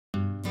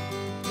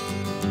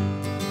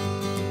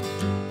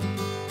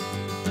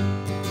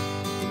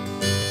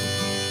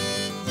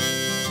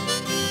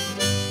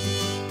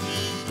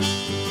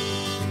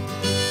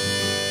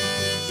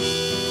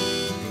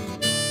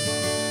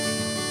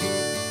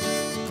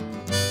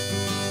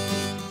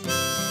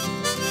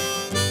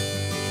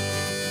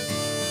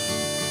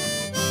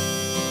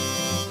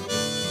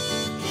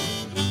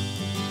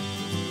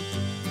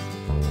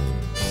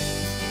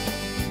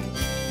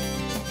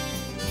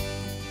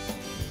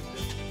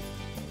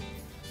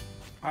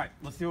All right,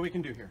 let's see what we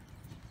can do here.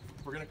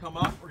 We're gonna come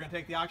up, we're gonna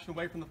take the oxygen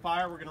away from the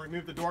fire, we're gonna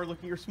remove the door, look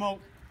at your smoke.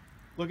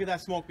 Look at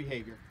that smoke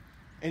behavior.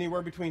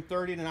 Anywhere between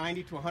 30 to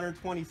 90 to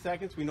 120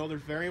 seconds. We know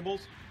there's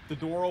variables. The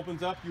door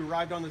opens up, you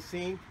arrived on the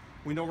scene.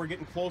 We know we're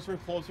getting closer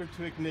and closer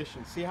to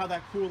ignition. See how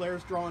that cool air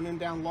is drawing in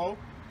down low?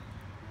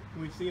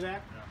 Can we see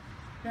that?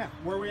 Yeah.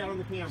 Where are we at on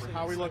the camera?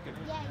 How are we looking?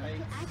 Yeah, I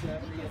can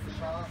 870 at the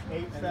top.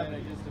 870. And then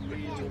it just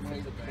immediately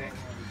went to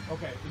 1200.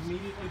 Okay,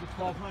 immediately to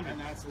 1200. And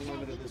that's the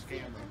limit of this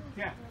camera.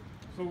 Yeah,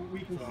 so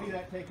we can see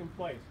that taking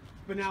place.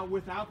 But now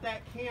without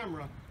that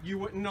camera, you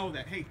wouldn't know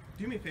that. Hey,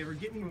 do me a favor,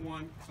 get me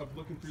one of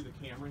looking through the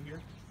camera here.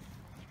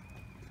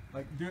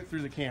 Like, do it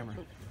through the camera.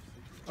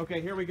 Okay,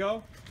 here we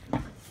go.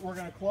 We're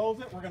gonna close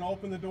it, we're gonna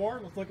open the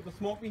door. Let's look at the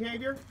smoke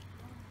behavior.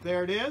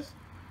 There it is.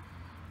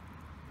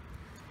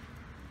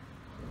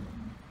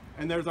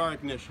 And there's our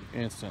ignition.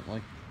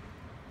 Instantly.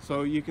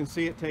 So you can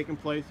see it taking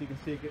place, you can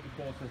see it getting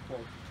closer and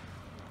closer.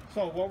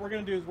 So what we're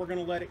gonna do is we're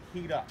gonna let it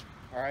heat up,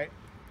 all right?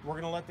 We're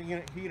gonna let the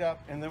unit heat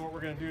up, and then what we're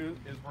gonna do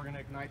is we're gonna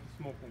ignite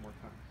the smoke one more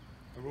time.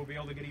 And we'll be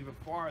able to get even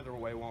farther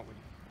away, won't we?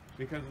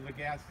 Because of the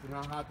gases and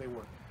how hot they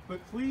were.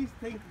 But please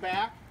think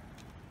back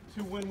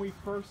to when we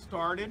first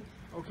started,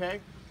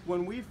 okay?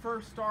 When we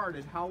first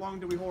started, how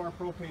long did we hold our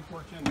propane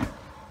torch in there?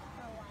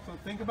 So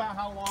think about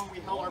how long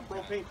we held our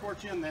propane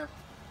torch in there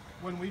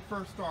when we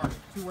first started,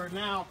 to where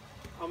now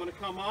I'm gonna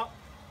come up,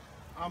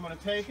 I'm gonna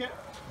take it,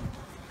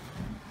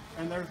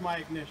 and there's my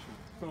ignition.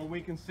 So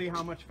we can see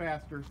how much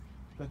faster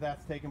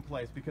that's taking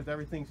place, because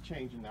everything's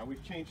changing now.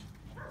 We've changed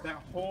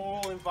that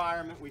whole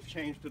environment, we've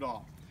changed it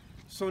all.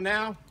 So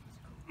now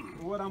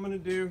what I'm gonna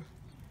do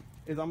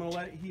is I'm gonna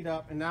let it heat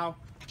up, and now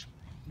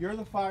you're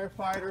the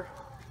firefighter,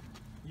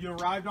 you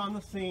arrived on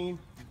the scene,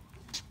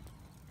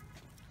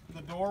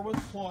 the door was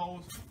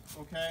closed,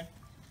 okay,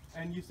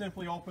 and you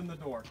simply opened the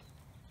door.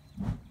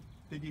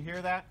 Did you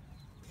hear that?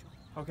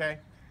 Okay.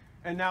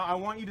 And now I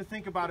want you to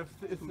think about if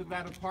it's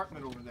that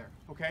apartment over there,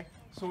 okay?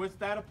 So it's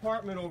that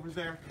apartment over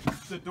there.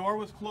 The door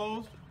was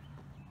closed.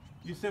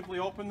 You simply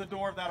open the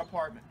door of that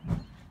apartment.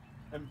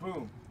 And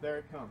boom, there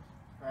it comes,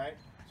 all right?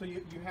 So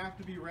you have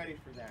to be ready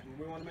for that. And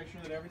we want to make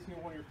sure that every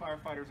single one of your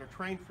firefighters are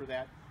trained for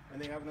that, and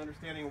they have an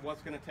understanding of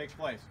what's going to take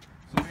place.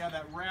 So we have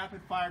that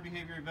rapid fire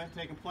behavior event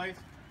taking place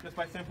just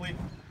by simply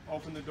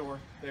open the door.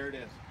 There it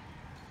is.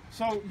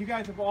 So you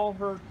guys have all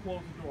heard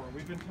close the door.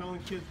 We've been telling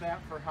kids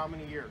that for how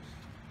many years?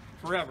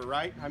 Forever,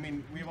 right? I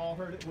mean, we've all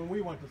heard it when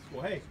we went to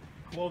school. Hey,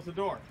 close the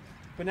door.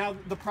 But now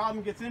the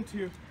problem gets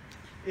into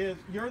is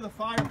you're the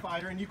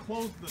firefighter and you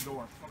close the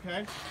door,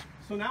 okay?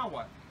 So now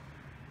what?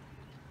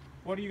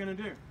 What are you going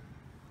to do?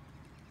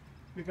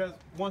 Because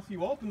once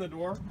you open the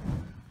door,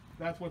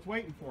 that's what's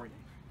waiting for you,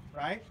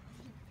 right?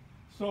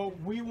 So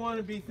we want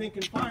to be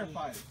thinking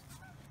firefighters.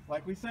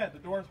 Like we said, the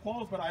door is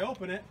closed, but I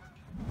open it.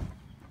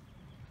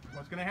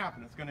 What's going to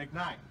happen? It's going to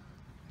ignite.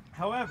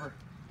 However,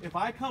 if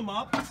I come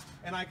up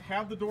and I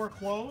have the door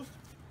closed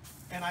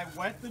and I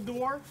wet the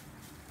door,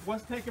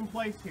 what's taking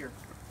place here?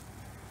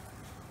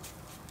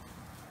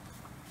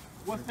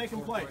 What's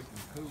taking place?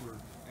 Cooler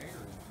air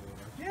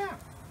into it.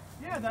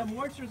 Yeah, that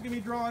moisture is going to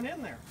be drawn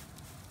in there.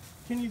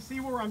 Can you see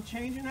where I'm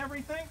changing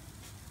everything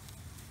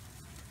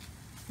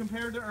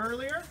compared to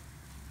earlier?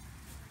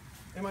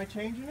 Am I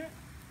changing it?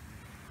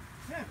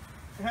 Yeah.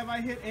 Have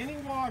I hit any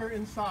water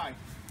inside?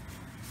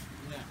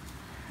 Yeah.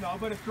 No,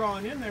 but it's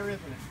drawing in there, isn't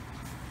it?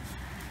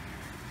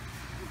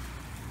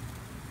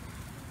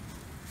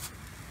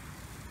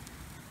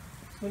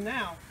 So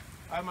now,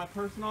 I have my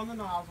person on the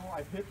nozzle,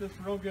 I've hit this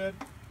real good.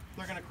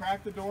 They're going to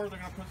crack the door, they're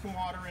going to put some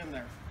water in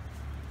there.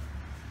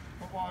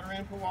 Put water in,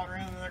 and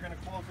then they're going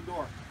to close the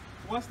door.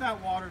 What's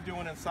that water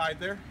doing inside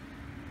there?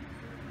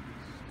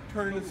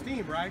 Turning to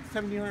steam, right?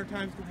 1,700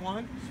 times to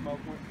 1. Smoke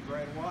went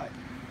right away.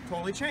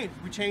 Totally changed.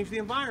 We changed the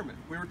environment.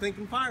 We were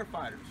thinking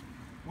firefighters.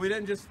 We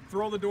didn't just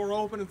throw the door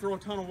open and throw a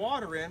ton of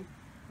water in.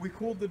 We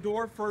cooled the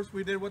door first.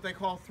 We did what they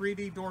call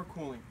 3D door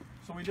cooling.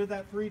 So we did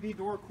that 3D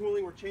door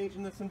cooling. We're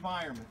changing this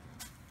environment.